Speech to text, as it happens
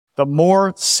The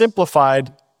more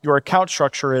simplified your account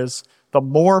structure is, the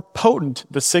more potent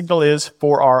the signal is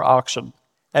for our auction.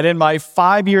 And in my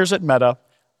 5 years at Meta,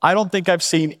 I don't think I've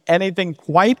seen anything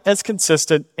quite as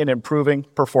consistent in improving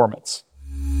performance.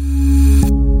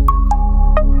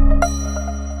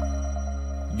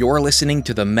 You're listening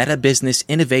to the Meta Business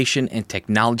Innovation and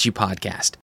Technology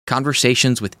Podcast,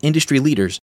 conversations with industry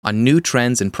leaders on new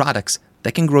trends and products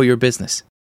that can grow your business.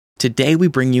 Today, we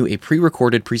bring you a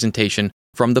pre-recorded presentation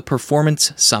from the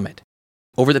Performance Summit.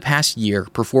 Over the past year,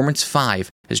 Performance 5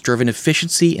 has driven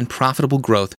efficiency and profitable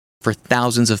growth for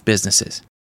thousands of businesses.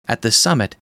 At the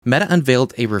summit, Meta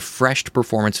unveiled a refreshed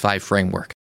Performance 5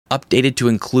 framework, updated to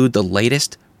include the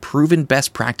latest, proven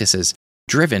best practices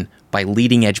driven by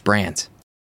leading-edge brands.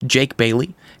 Jake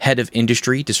Bailey, head of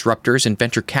industry, disruptors, and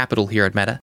venture capital here at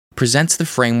Meta, presents the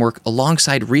framework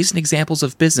alongside recent examples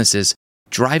of businesses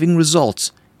driving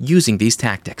results using these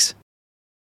tactics.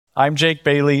 I'm Jake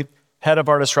Bailey, head of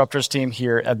our Disruptors team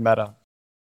here at Meta.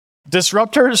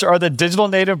 Disruptors are the digital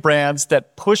native brands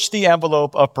that push the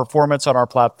envelope of performance on our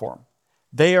platform.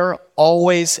 They are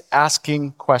always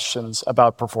asking questions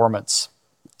about performance.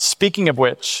 Speaking of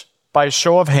which, by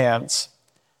show of hands,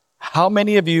 how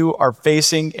many of you are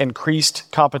facing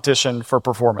increased competition for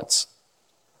performance?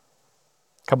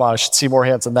 Come on, I should see more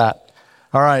hands than that.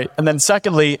 All right. And then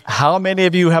secondly, how many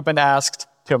of you have been asked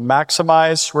to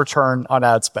maximize return on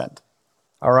ad spend?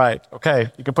 All right.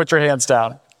 Okay. You can put your hands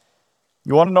down.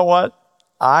 You want to know what?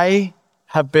 I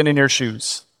have been in your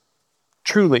shoes.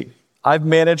 Truly. I've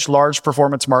managed large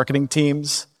performance marketing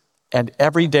teams, and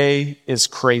every day is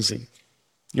crazy.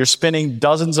 You're spinning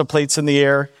dozens of plates in the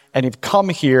air, and you've come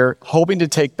here hoping to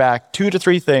take back 2 to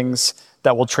 3 things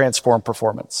that will transform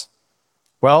performance.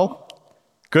 Well,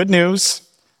 good news.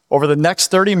 Over the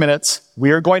next 30 minutes,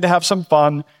 we are going to have some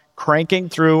fun cranking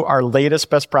through our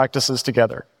latest best practices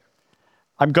together.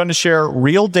 I'm going to share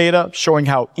real data showing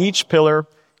how each pillar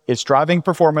is driving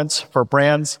performance for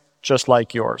brands just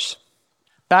like yours.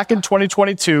 Back in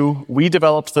 2022, we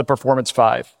developed the Performance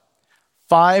 5.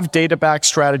 5 data-backed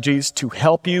strategies to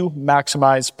help you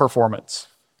maximize performance.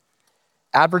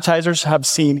 Advertisers have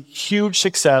seen huge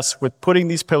success with putting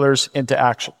these pillars into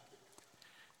action.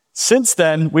 Since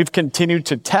then, we've continued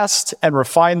to test and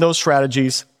refine those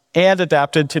strategies and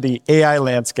adapted to the AI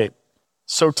landscape.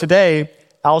 So today,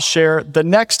 I'll share the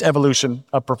next evolution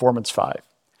of Performance 5,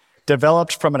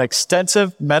 developed from an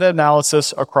extensive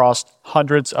meta-analysis across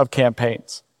hundreds of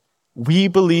campaigns. We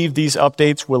believe these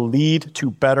updates will lead to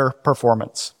better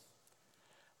performance.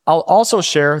 I'll also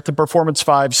share the Performance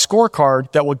 5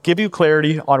 scorecard that will give you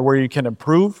clarity on where you can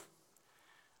improve,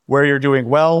 where you're doing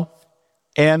well,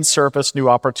 and surface new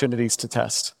opportunities to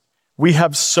test. We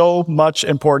have so much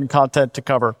important content to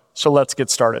cover, so let's get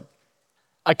started.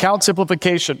 Account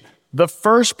simplification. The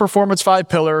first Performance 5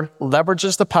 pillar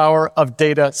leverages the power of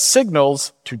data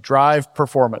signals to drive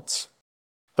performance.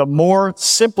 The more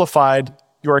simplified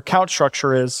your account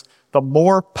structure is, the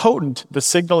more potent the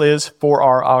signal is for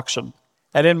our auction.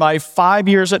 And in my 5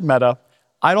 years at Meta,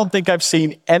 I don't think I've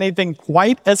seen anything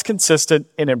quite as consistent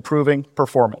in improving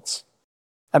performance.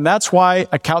 And that's why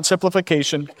account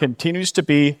simplification continues to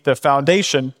be the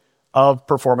foundation of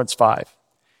Performance 5.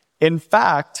 In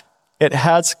fact, it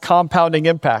has compounding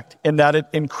impact in that it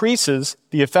increases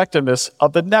the effectiveness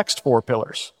of the next 4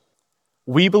 pillars.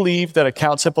 We believe that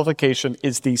account simplification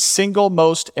is the single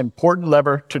most important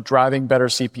lever to driving better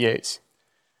CPAs.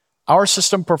 Our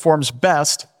system performs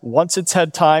best once it's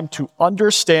had time to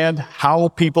understand how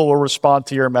people will respond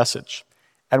to your message.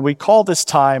 And we call this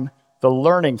time the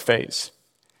learning phase.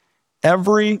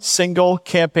 Every single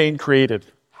campaign created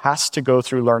has to go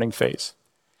through learning phase.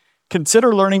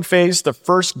 Consider learning phase the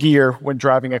first gear when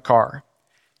driving a car.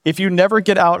 If you never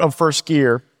get out of first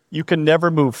gear, you can never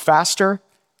move faster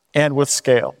and with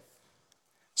scale.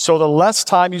 So the less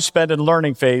time you spend in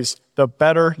learning phase, the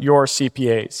better your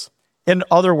CPAs. In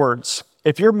other words,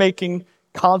 if you're making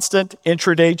constant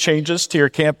intraday changes to your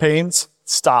campaigns,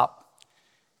 stop.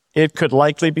 It could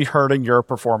likely be hurting your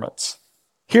performance.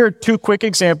 Here are 2 quick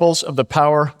examples of the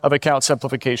power of account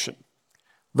simplification.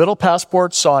 Little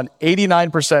Passport saw an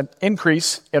 89%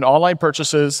 increase in online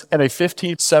purchases and a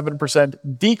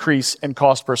 57% decrease in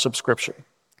cost per subscription.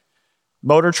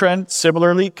 Motor Trend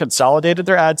similarly consolidated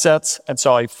their ad sets and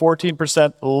saw a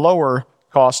 14% lower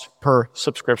cost per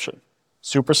subscription.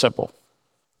 Super simple.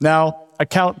 Now,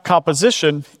 account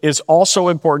composition is also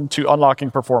important to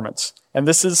unlocking performance, and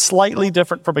this is slightly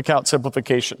different from account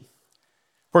simplification.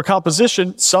 For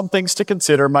composition, some things to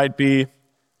consider might be,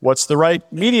 what's the right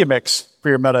media mix for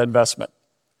your Meta investment?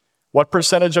 What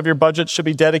percentage of your budget should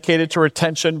be dedicated to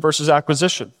retention versus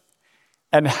acquisition?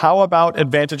 And how about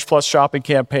Advantage Plus shopping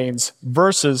campaigns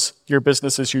versus your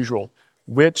business as usual,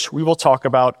 which we will talk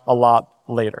about a lot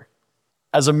later.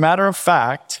 As a matter of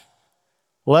fact,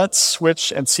 let's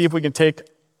switch and see if we can take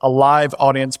a live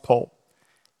audience poll.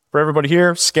 For everybody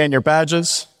here, scan your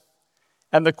badges.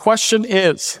 And the question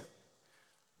is,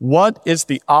 what is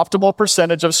the optimal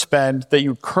percentage of spend that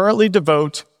you currently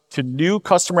devote to new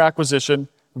customer acquisition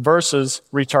versus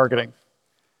retargeting?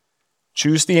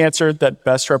 Choose the answer that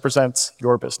best represents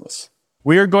your business.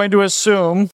 We are going to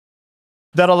assume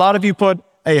that a lot of you put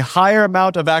a higher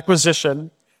amount of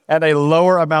acquisition and a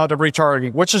lower amount of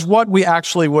retargeting, which is what we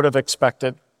actually would have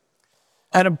expected.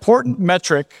 An important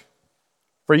metric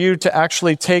for you to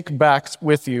actually take back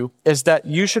with you is that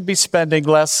you should be spending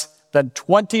less than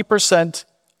 20%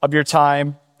 of your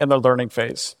time in the learning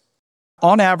phase.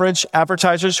 On average,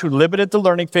 advertisers who limited the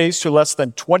learning phase to less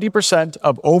than 20%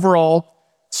 of overall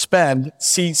spend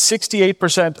see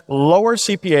 68% lower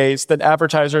CPAs than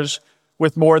advertisers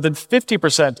with more than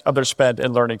 50% of their spend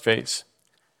in learning phase.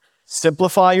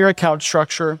 Simplify your account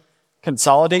structure,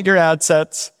 consolidate your ad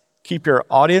sets, keep your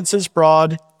audiences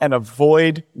broad, and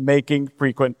avoid making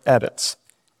frequent edits.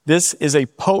 This is a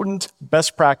potent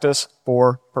best practice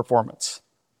for performance.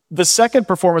 The second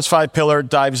Performance 5 pillar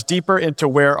dives deeper into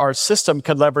where our system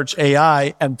can leverage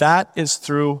AI, and that is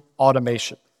through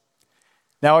automation.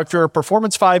 Now, if you're a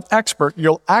Performance 5 expert,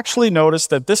 you'll actually notice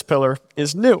that this pillar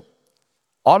is new.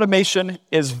 Automation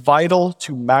is vital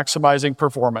to maximizing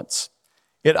performance.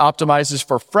 It optimizes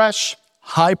for fresh,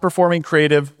 high-performing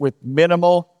creative with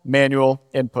minimal manual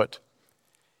input.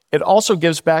 It also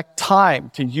gives back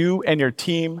time to you and your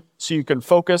team so you can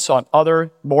focus on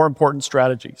other, more important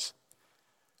strategies.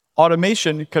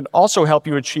 Automation can also help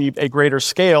you achieve a greater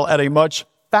scale at a much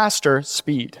faster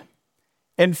speed.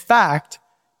 In fact,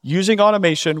 using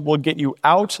automation will get you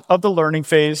out of the learning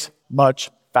phase much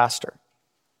faster.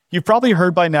 You've probably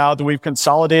heard by now that we've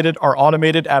consolidated our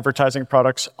automated advertising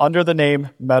products under the name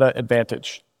Meta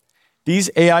Advantage. These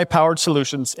AI-powered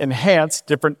solutions enhance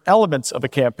different elements of a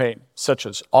campaign, such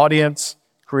as audience,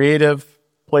 creative,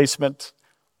 placement,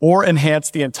 or enhance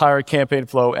the entire campaign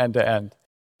flow end to end.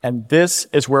 And this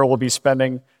is where we'll be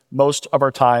spending most of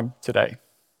our time today.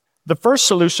 The first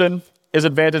solution is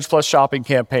Advantage Plus Shopping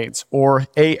Campaigns, or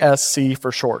ASC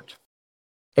for short.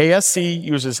 ASC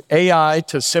uses AI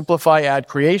to simplify ad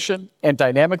creation and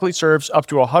dynamically serves up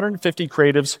to 150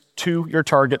 creatives to your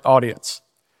target audience.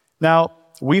 Now,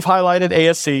 we've highlighted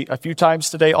ASC a few times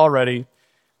today already,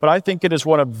 but I think it is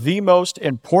one of the most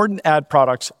important ad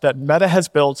products that Meta has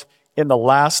built in the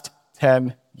last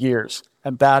 10 years,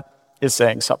 and that is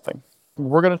saying something.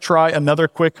 We're going to try another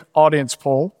quick audience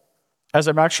poll, as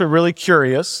I'm actually really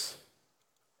curious.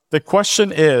 The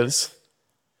question is,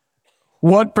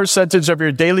 what percentage of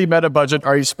your daily Meta budget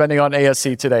are you spending on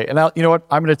ASC today? And you know what?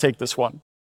 I'm going to take this one.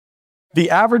 The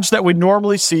average that we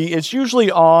normally see is usually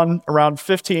on around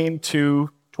 15 to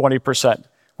 20%,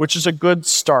 which is a good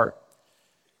start.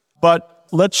 But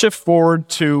let's shift forward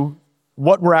to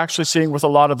what we're actually seeing with a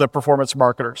lot of the performance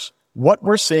marketers. What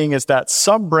we're seeing is that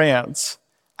some brands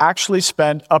actually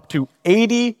spend up to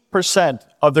 80%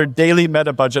 of their daily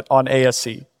Meta budget on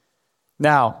ASC.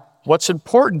 Now, what's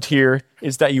important here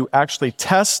is that you actually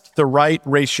test the right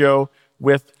ratio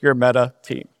with your Meta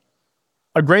team.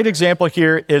 A great example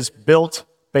here is Built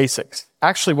Basics,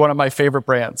 actually one of my favorite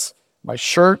brands. My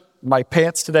shirt, my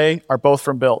pants today are both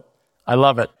from Built. I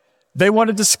love it. They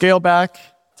wanted to scale back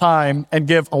time and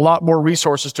give a lot more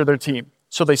resources to their team.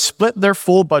 So they split their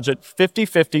full budget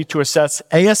 50-50 to assess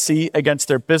ASC against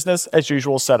their business as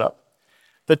usual setup.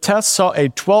 The test saw a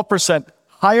 12%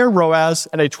 higher ROAS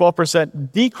and a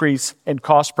 12% decrease in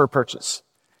cost per purchase.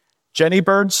 Jenny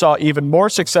Bird saw even more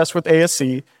success with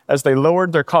ASC as they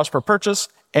lowered their cost per purchase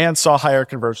and saw higher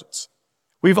conversions.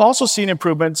 We've also seen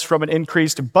improvements from an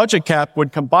increased budget cap when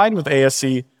combined with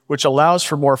ASC, which allows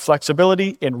for more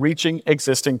flexibility in reaching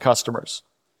existing customers.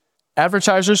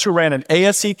 Advertisers who ran an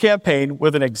ASC campaign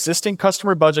with an existing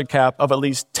customer budget cap of at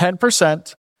least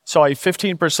 10% saw a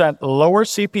 15% lower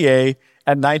CPA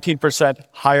and 19%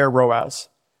 higher ROAS.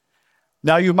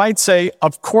 Now, you might say,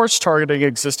 of course, targeting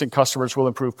existing customers will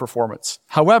improve performance.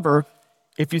 However,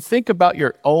 if you think about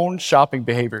your own shopping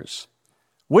behaviors,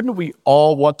 wouldn't we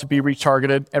all want to be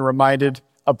retargeted and reminded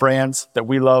of brands that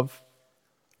we love?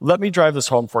 Let me drive this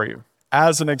home for you.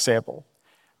 As an example,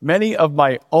 many of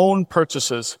my own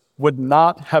purchases would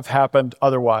not have happened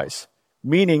otherwise,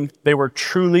 meaning they were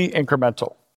truly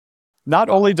incremental. Not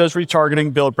only does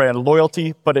retargeting build brand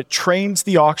loyalty, but it trains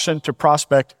the auction to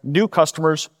prospect new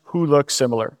customers who look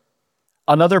similar.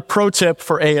 Another pro tip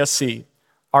for ASC,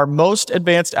 our most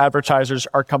advanced advertisers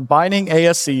are combining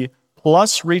ASC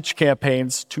plus reach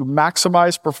campaigns to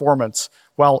maximize performance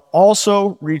while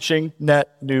also reaching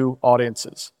net new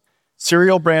audiences.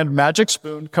 Cereal brand Magic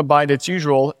Spoon combined its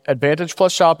usual Advantage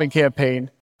Plus shopping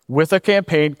campaign with a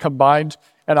campaign combined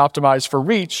and optimized for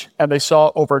reach, and they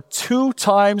saw over 2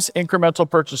 times incremental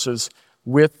purchases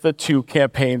with the 2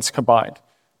 campaigns combined.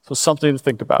 So something to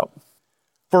think about.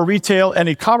 For retail and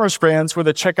e-commerce brands with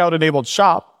a checkout-enabled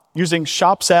shop, using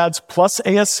Shops Ads plus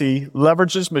ASC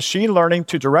leverages machine learning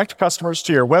to direct customers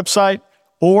to your website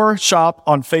or shop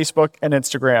on Facebook and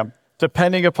Instagram,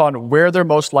 depending upon where they're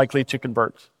most likely to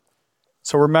convert.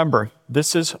 So remember,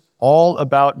 this is all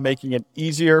about making it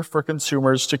easier for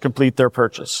consumers to complete their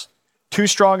purchase. 2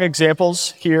 strong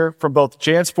examples here from both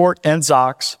JanSport and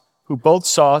Zox, who both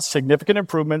saw significant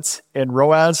improvements in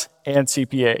ROAS and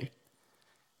CPA.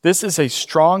 This is a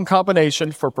strong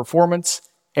combination for performance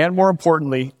and, more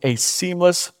importantly, a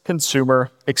seamless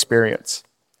consumer experience.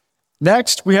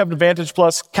 Next, we have Advantage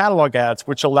Plus Catalog Ads,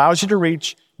 which allows you to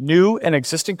reach new and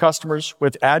existing customers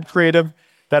with ad creative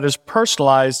that is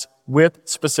personalized with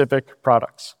specific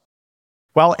products.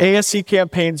 While ASC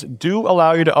campaigns do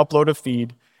allow you to upload a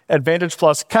feed, Advantage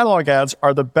Plus Catalog Ads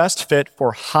are the best fit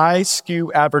for high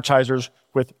SKU advertisers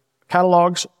with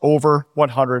catalogs over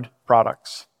 100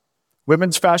 products.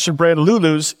 Women's fashion brand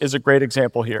Lulu's is a great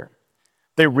example here.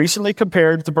 They recently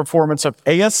compared the performance of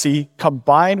ASC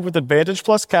combined with Advantage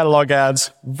Plus Catalog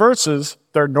Ads versus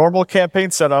their normal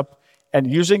campaign setup,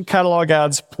 and using Catalog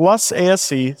Ads plus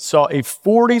ASC saw a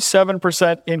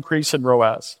 47% increase in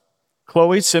ROAS.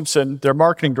 Chloe Simpson, their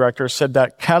marketing director, said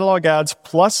that Catalog Ads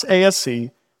plus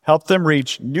ASC helped them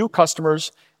reach new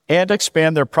customers and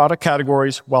expand their product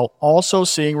categories while also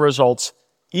seeing results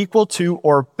equal to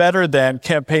or better than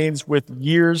campaigns with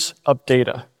years of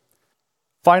data.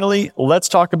 Finally, let's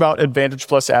talk about Advantage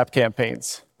Plus app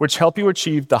campaigns, which help you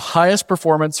achieve the highest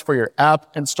performance for your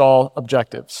app install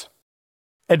objectives.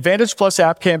 Advantage Plus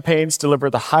app campaigns deliver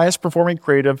the highest performing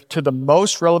creative to the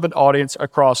most relevant audience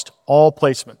across all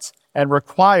placements and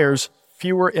requires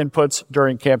fewer inputs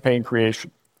during campaign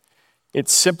creation. It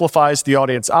simplifies the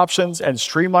audience options and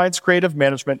streamlines creative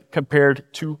management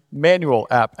compared to manual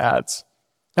app ads.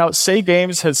 Now, Say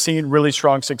Games has seen really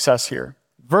strong success here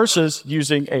versus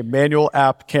using a manual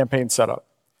app campaign setup.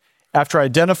 After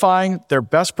identifying their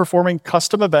best performing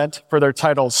custom event for their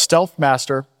title Stealth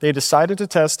Master, they decided to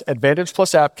test Advantage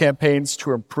Plus app campaigns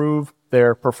to improve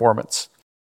their performance.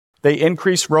 They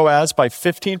increased ROAS by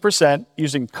 15%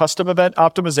 using custom event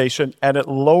optimization, and it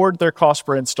lowered their cost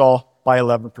per install by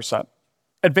 11%.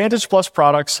 Advantage Plus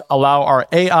products allow our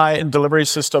AI and delivery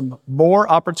system more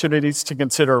opportunities to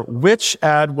consider which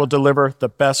ad will deliver the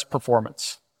best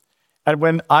performance. And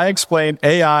when I explain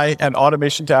AI and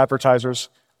automation to advertisers,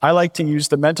 I like to use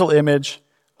the mental image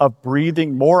of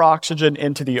breathing more oxygen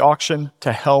into the auction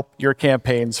to help your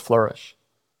campaigns flourish.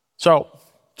 So,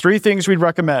 3 things we'd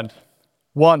recommend.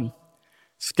 1,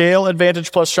 scale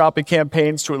Advantage Plus shopping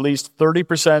campaigns to at least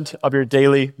 30% of your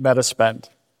daily meta spend.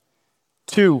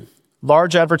 2,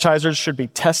 large advertisers should be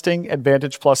testing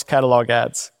Advantage Plus catalog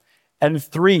ads. And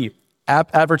 3,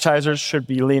 app advertisers should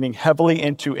be leaning heavily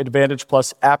into Advantage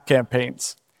Plus app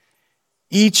campaigns.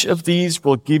 Each of these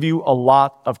will give you a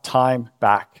lot of time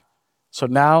back. So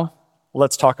now,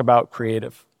 let's talk about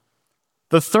creative.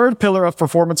 The 3rd pillar of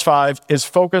Performance 5 is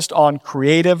focused on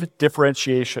creative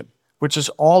differentiation, which is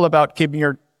all about keeping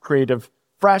your creative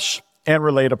fresh and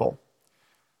relatable.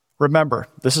 Remember,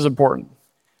 this is important.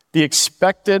 The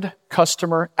expected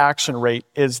customer action rate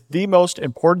is the most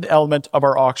important element of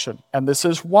our auction, and this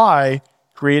is why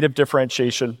creative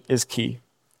differentiation is key.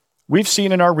 We've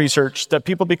seen in our research that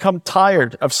people become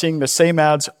tired of seeing the same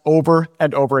ads over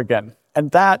and over again,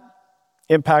 and that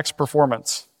impacts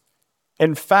performance.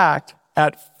 In fact,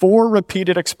 at 4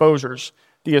 repeated exposures,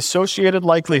 the associated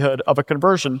likelihood of a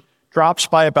conversion drops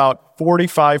by about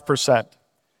 45%.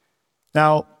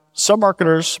 Now, some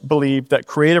marketers believe that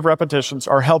creative repetitions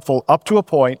are helpful up to a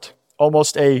point,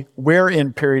 almost a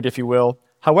wear-in period, if you will.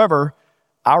 However,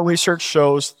 our research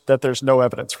shows that there's no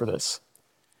evidence for this.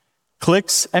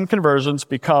 Clicks and conversions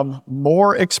become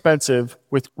more expensive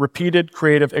with repeated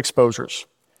creative exposures.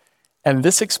 And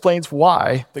this explains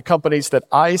why the companies that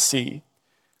I see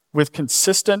with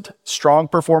consistent, strong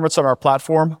performance on our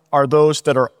platform are those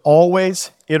that are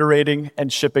always iterating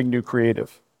and shipping new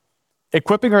creative.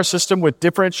 Equipping our system with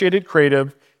differentiated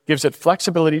creative gives it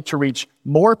flexibility to reach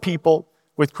more people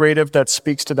with creative that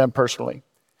speaks to them personally.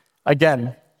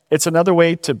 Again, it's another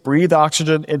way to breathe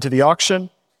oxygen into the auction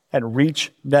and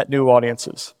reach net new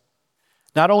audiences.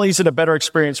 Not only is it a better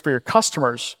experience for your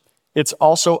customers, it's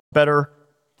also better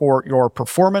for your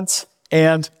performance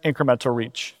and incremental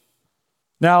reach.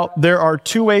 Now, there are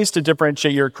two ways to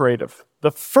differentiate your creative.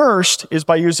 The first is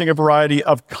by using a variety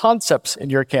of concepts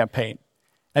in your campaign.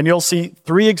 And you'll see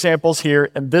 3 examples here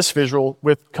in this visual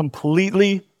with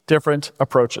completely different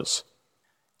approaches.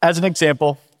 As an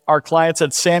example, our clients at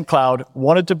SandCloud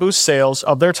wanted to boost sales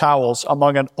of their towels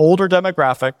among an older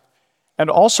demographic and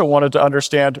also wanted to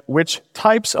understand which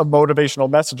types of motivational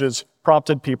messages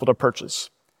prompted people to purchase.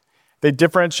 They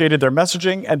differentiated their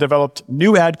messaging and developed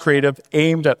new ad creative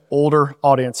aimed at older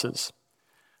audiences.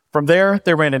 From there,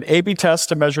 they ran an A/B test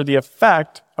to measure the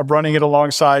effect of running it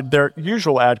alongside their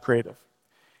usual ad creative.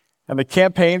 And the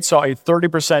campaign saw a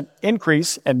 30%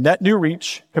 increase in net new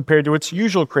reach compared to its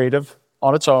usual creative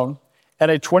on its own,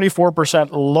 and a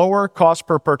 24% lower cost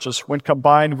per purchase when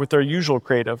combined with their usual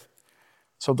creative.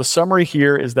 So the summary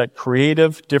here is that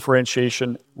creative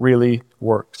differentiation really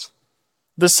works.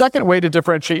 The second way to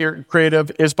differentiate your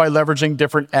creative is by leveraging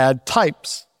different ad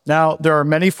types. Now, there are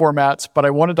many formats, but I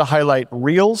wanted to highlight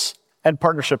Reels and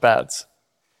partnership ads.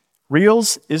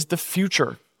 Reels is the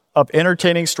future of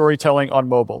entertaining storytelling on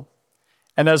mobile.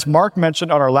 And as Mark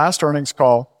mentioned on our last earnings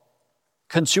call,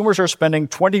 consumers are spending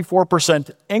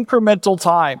 24% incremental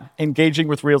time engaging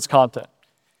with Reels content.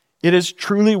 It is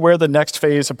truly where the next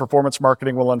phase of performance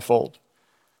marketing will unfold.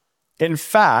 In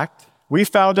fact, we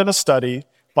found in a study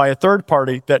by a third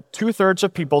party that 2/3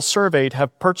 of people surveyed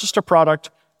have purchased a product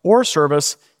or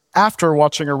service after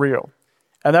watching a reel.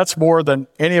 And that's more than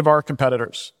any of our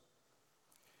competitors.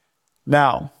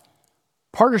 Now,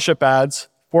 partnership ads,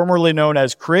 formerly known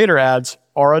as creator ads,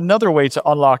 are another way to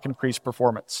unlock increased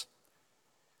performance.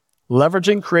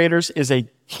 Leveraging creators is a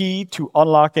key to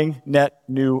unlocking net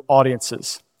new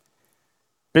audiences.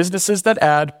 Businesses that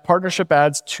add partnership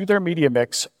ads to their media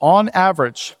mix, on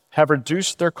average, have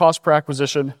reduced their cost per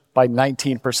acquisition by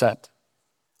 19%.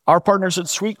 Our partners at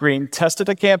Sweetgreen tested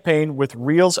a campaign with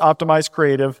Reels optimized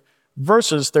creative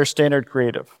versus their standard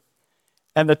creative.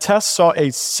 And the test saw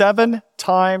a 7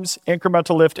 times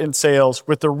incremental lift in sales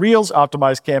with the Reels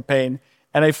optimized campaign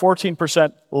and a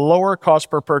 14% lower cost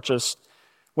per purchase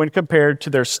when compared to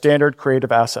their standard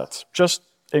creative assets. Just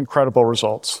incredible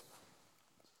results.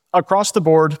 Across the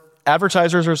board,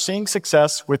 advertisers are seeing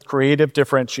success with creative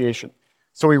differentiation.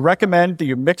 So we recommend that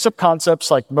you mix up concepts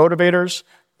like motivators,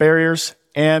 barriers,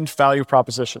 and value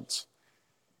propositions.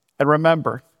 And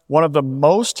remember, one of the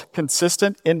most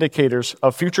consistent indicators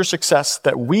of future success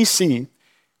that we see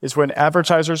is when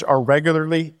advertisers are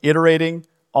regularly iterating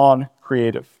on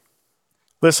creative.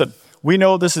 Listen, we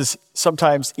know this is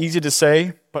sometimes easy to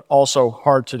say, but also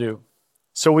hard to do.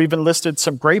 So we've enlisted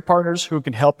some great partners who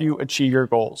can help you achieve your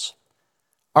goals.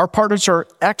 Our partners are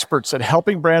experts at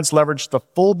helping brands leverage the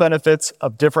full benefits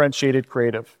of differentiated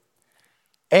creative.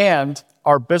 And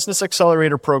our Business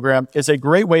Accelerator program is a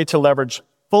great way to leverage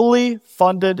fully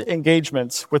funded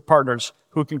engagements with partners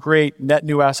who can create net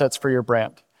new assets for your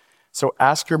brand. So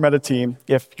ask your Meta team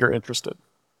if you're interested.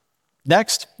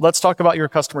 Next, let's talk about your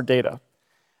customer data.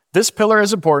 This pillar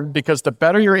is important because the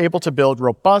better you're able to build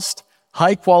robust,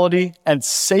 high quality, and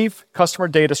safe customer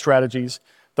data strategies,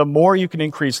 the more you can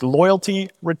increase loyalty,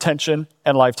 retention,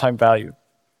 and lifetime value.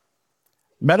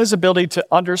 Meta's ability to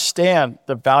understand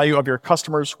the value of your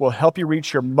customers will help you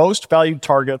reach your most valued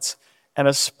targets, and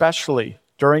especially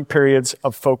during periods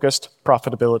of focused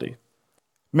profitability.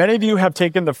 Many of you have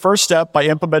taken the first step by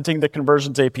implementing the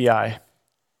Conversions API.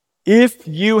 If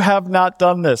you have not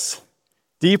done this,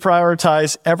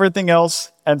 deprioritize everything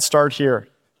else and start here.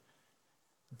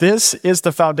 This is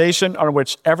the foundation on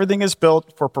which everything is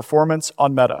built for performance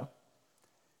on Meta.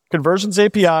 Conversions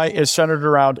API is centered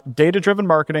around data-driven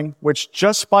marketing, which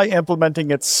just by implementing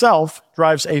itself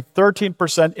drives a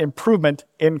 13% improvement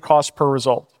in cost per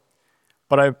result.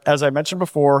 But as I mentioned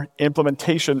before,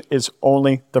 implementation is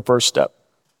only the first step.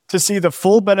 To see the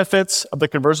full benefits of the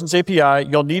Conversions API,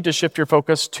 you'll need to shift your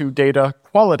focus to data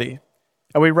quality.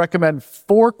 And we recommend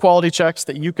 4 quality checks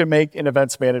that you can make in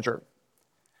Events Manager.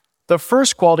 The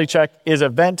first quality check is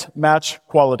Event Match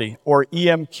Quality, or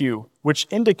EMQ, which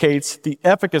indicates the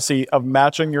efficacy of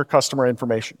matching your customer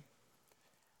information.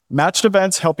 Matched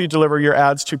events help you deliver your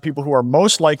ads to people who are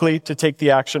most likely to take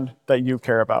the action that you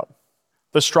care about.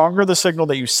 The stronger the signal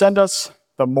that you send us,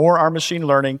 the more our machine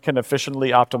learning can efficiently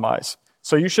optimize.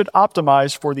 So you should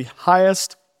optimize for the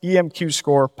highest EMQ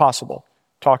score possible.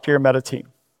 Talk to your Meta team.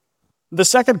 The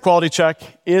second quality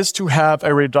check is to have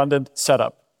a redundant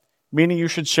setup, meaning you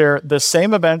should share the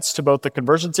same events to both the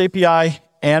Conversions API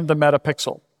and the Meta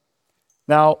Pixel.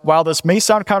 Now, while this may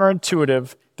sound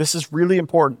counterintuitive, this is really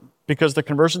important because the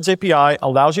Conversions API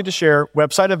allows you to share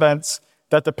website events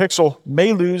that the Pixel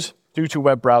may lose due to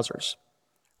web browsers.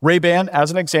 Ray-Ban,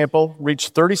 as an example,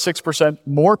 reached 36%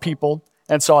 more people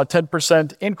and saw a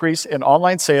 10% increase in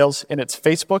online sales in its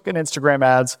Facebook and Instagram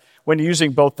ads when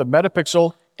using both the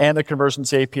Metapixel and the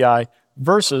Conversions API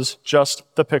versus just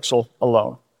the Pixel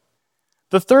alone.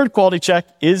 The third quality check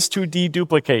is to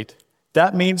deduplicate.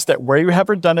 That means that where you have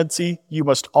redundancy, you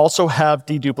must also have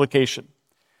deduplication.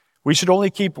 We should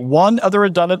only keep one of the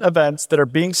redundant events that are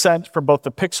being sent from both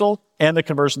the Pixel and the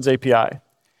Conversions API.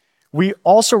 We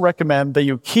also recommend that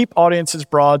you keep audiences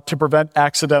broad to prevent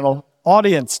accidental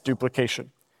audience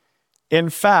duplication. In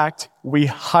fact, we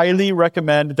highly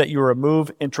recommend that you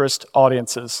remove interest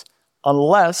audiences,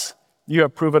 unless you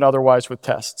have proven otherwise with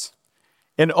tests.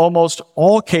 In almost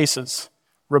all cases,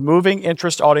 removing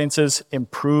interest audiences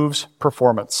improves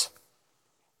performance.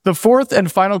 The fourth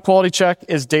and final quality check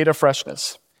is data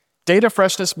freshness. Data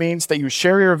freshness means that you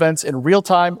share your events in real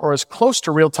time or as close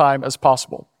to real time as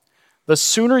possible. The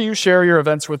sooner you share your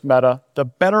events with Meta, the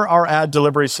better our ad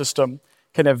delivery system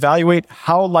can evaluate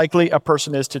how likely a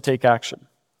person is to take action.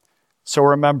 So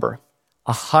remember,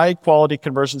 a high-quality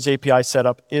Conversions API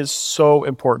setup is so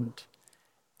important.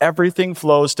 Everything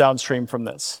flows downstream from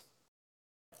this.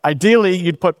 Ideally,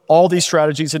 you'd put all these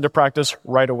strategies into practice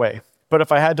right away. But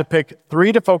if I had to pick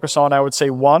 3 to focus on, I would say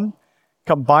 1,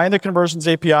 combine the Conversions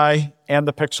API and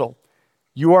the Pixel.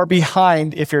 You are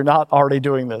behind if you're not already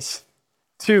doing this.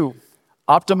 2,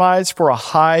 optimize for a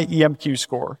high EMQ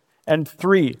score. And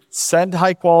 3, send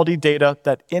high-quality data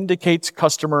that indicates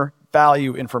customer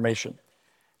value information.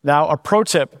 Now, a pro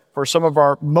tip for some of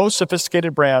our most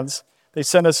sophisticated brands, they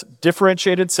send us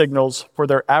differentiated signals for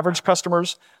their average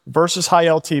customers versus high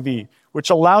LTV, which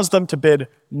allows them to bid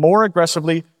more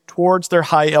aggressively towards their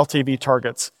high LTV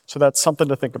targets. So that's something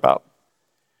to think about.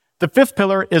 The fifth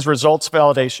pillar is results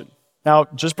validation. Now,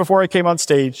 just before I came on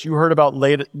stage, you heard about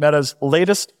Meta's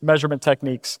latest measurement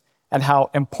techniques and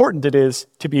how important it is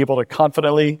to be able to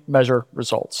confidently measure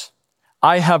results.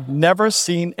 I have never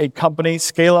seen a company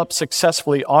scale up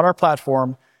successfully on our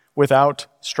platform without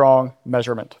strong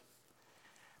measurement.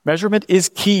 Measurement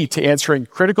is key to answering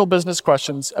critical business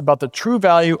questions about the true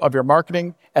value of your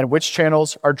marketing and which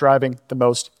channels are driving the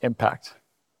most impact.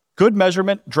 Good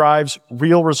measurement drives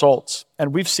real results,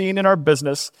 and we've seen in our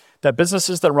business that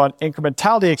businesses that run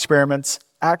incrementality experiments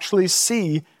actually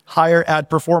see higher ad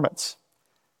performance.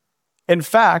 In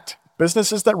fact,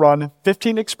 businesses that run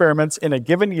 15 experiments in a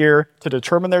given year to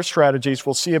determine their strategies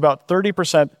will see about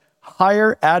 30%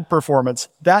 higher ad performance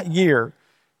that year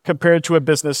compared to a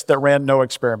business that ran no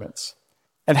experiments.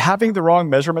 And having the wrong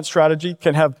measurement strategy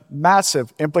can have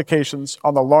massive implications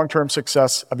on the long-term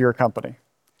success of your company.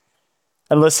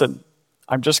 And listen,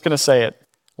 I'm just going to say it.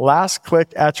 Last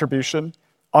click attribution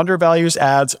undervalues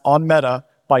ads on Meta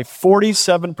by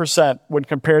 47% when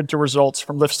compared to results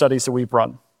from lift studies that we've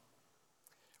run.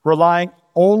 Relying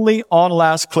only on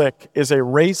last click is a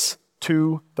race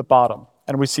to the bottom,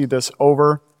 and we see this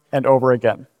over and over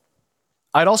again.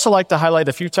 I'd also like to highlight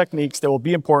a few techniques that will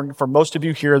be important for most of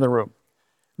you here in the room.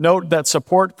 Note that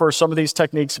support for some of these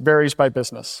techniques varies by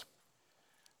business.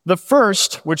 The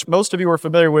first, which most of you are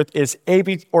familiar with, is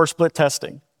A/B or split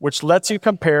testing, which lets you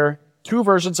compare 2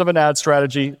 versions of an ad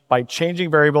strategy by changing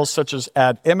variables such as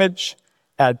ad image,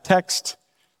 ad text,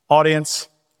 audience,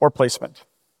 or placement.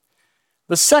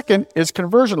 The second is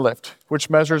conversion lift, which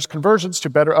measures conversions to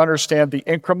better understand the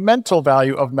incremental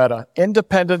value of Meta,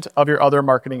 independent of your other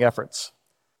marketing efforts.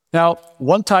 Now,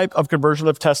 one type of conversion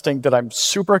lift testing that I'm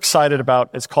super excited about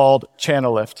is called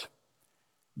channel lift.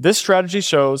 This strategy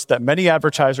shows that many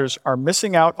advertisers are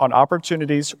missing out on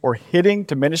opportunities or hitting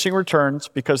diminishing returns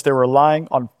because they're relying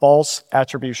on false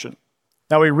attribution.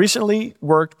 Now, we recently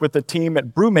worked with the team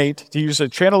at BrewMate to use a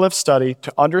channel lift study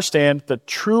to understand the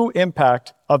true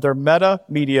impact of their Meta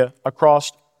media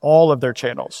across all of their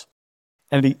channels.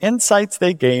 And the insights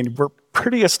they gained were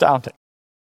pretty astounding.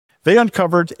 They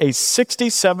uncovered a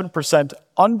 67%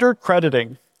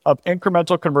 undercrediting of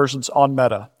incremental conversions on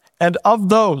Meta. And of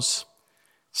those,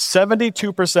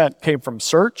 72% came from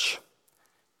search,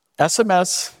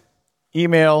 SMS,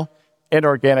 email, and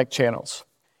organic channels.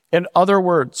 In other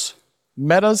words,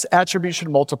 Meta's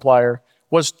attribution multiplier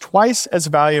was twice as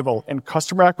valuable in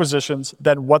customer acquisitions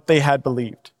than what they had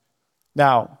believed.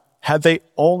 Now, had they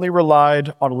only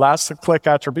relied on last-click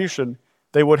attribution,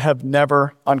 they would have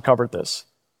never uncovered this.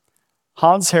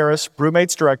 Hans Harris,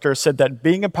 BrewMate's director, said that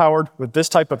being empowered with this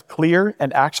type of clear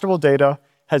and actionable data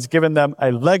has given them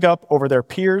a leg up over their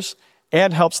peers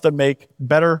and helps them make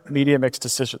better media mix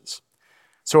decisions.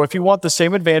 So if you want the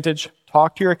same advantage,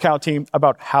 talk to your account team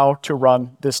about how to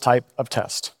run this type of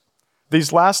test.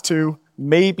 These last 2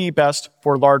 may be best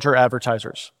for larger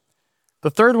advertisers.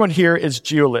 The third one here is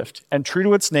GeoLift, and true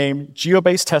to its name,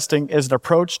 geo-based testing is an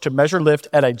approach to measure lift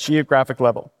at a geographic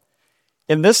level.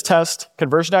 In this test,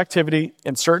 conversion activity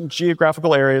in certain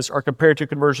geographical areas are compared to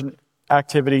conversion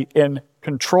activity in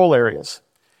control areas.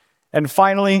 And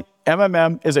finally,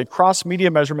 MMM is a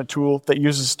cross-media measurement tool that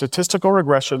uses statistical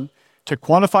regression to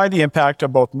quantify the impact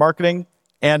of both marketing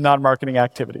and non-marketing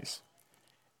activities.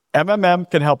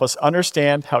 MMM can help us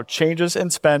understand how changes in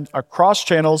spend across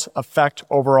channels affect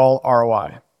overall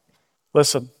ROI.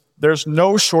 Listen, there's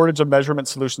no shortage of measurement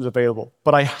solutions available,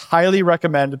 but I highly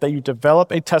recommend that you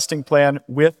develop a testing plan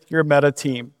with your Meta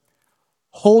team.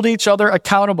 Hold each other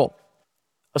accountable.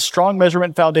 A strong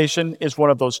measurement foundation is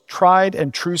one of those tried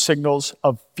and true signals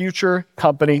of future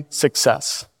company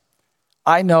success.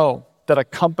 I know that a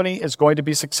company is going to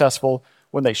be successful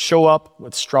when they show up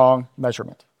with strong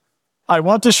measurement. I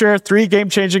want to share 3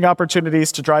 game-changing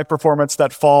opportunities to drive performance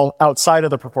that fall outside of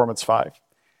the Performance 5.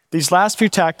 These last few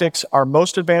tactics our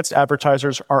most advanced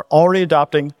advertisers are already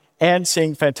adopting and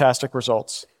seeing fantastic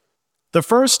results. The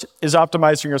first is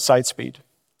optimizing your site speed.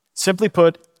 Simply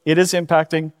put, it is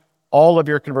impacting all of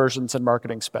your conversions and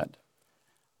marketing spend.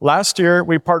 Last year,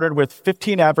 we partnered with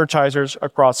 15 advertisers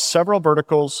across several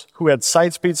verticals who had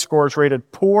site speed scores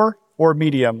rated poor or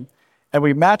medium, and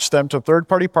we matched them to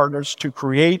third-party partners to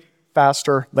create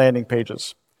faster landing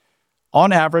pages.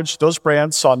 On average, those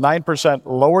brands saw 9%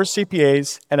 lower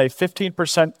CPAs and a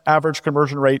 15% average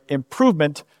conversion rate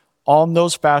improvement on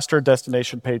those faster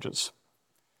destination pages.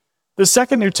 The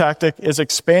second new tactic is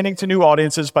expanding to new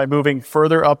audiences by moving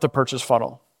further up the purchase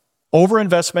funnel.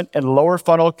 Overinvestment in lower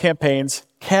funnel campaigns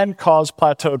can cause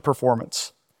plateaued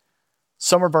performance.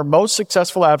 Some of our most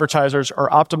successful advertisers are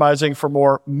optimizing for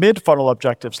more mid-funnel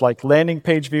objectives like landing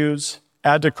page views,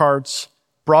 add to carts,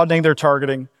 broadening their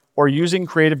targeting, or using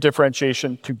creative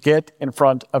differentiation to get in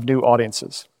front of new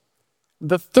audiences.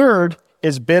 The third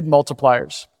is bid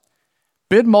multipliers.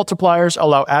 Bid multipliers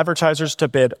allow advertisers to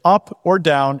bid up or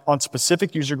down on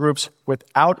specific user groups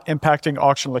without impacting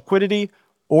auction liquidity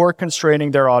or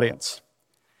constraining their audience.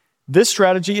 This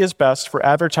strategy is best for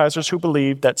advertisers who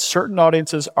believe that certain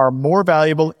audiences are more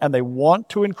valuable and they want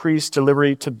to increase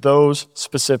delivery to those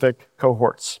specific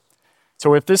cohorts.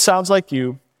 So if this sounds like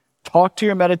you, talk to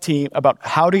your Meta team about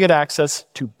how to get access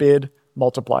to bid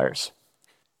multipliers.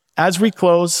 As we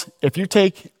close, if you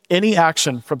take any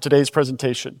action from today's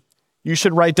presentation, you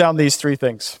should write down these 3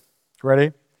 things.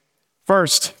 Ready?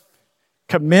 First,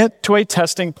 commit to a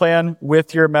testing plan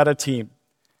with your Meta team.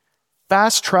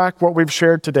 Fast track what we've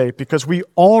shared today because we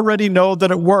already know that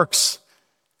it works.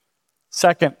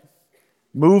 Second,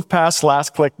 move past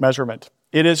last click measurement.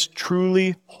 It is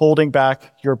truly holding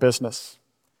back your business.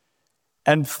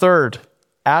 And third,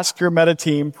 ask your Meta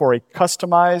team for a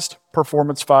customized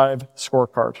Performance 5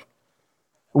 scorecard.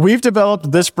 We've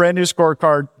developed this brand new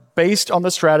scorecard based on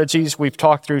the strategies we've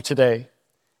talked through today.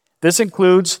 This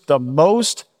includes the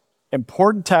most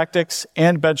important tactics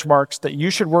and benchmarks that you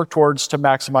should work towards to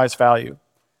maximize value.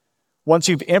 Once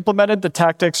you've implemented the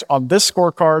tactics on this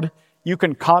scorecard, you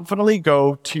can confidently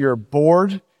go to your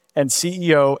board and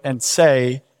CEO and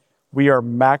say, we are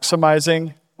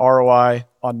maximizing ROI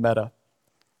on Meta.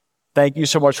 Thank you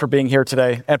so much for being here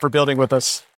today and for building with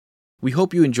us. We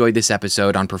hope you enjoyed this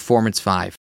episode on Performance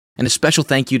 5, and a special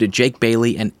thank you to Jake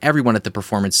Bailey and everyone at the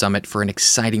Performance Summit for an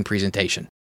exciting presentation.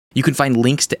 You can find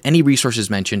links to any resources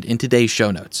mentioned in today's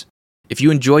show notes. If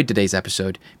you enjoyed today's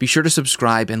episode, be sure to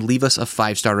subscribe and leave us a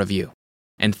 5-star review.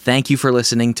 And thank you for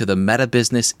listening to the Meta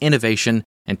Business Innovation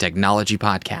and Technology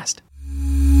Podcast.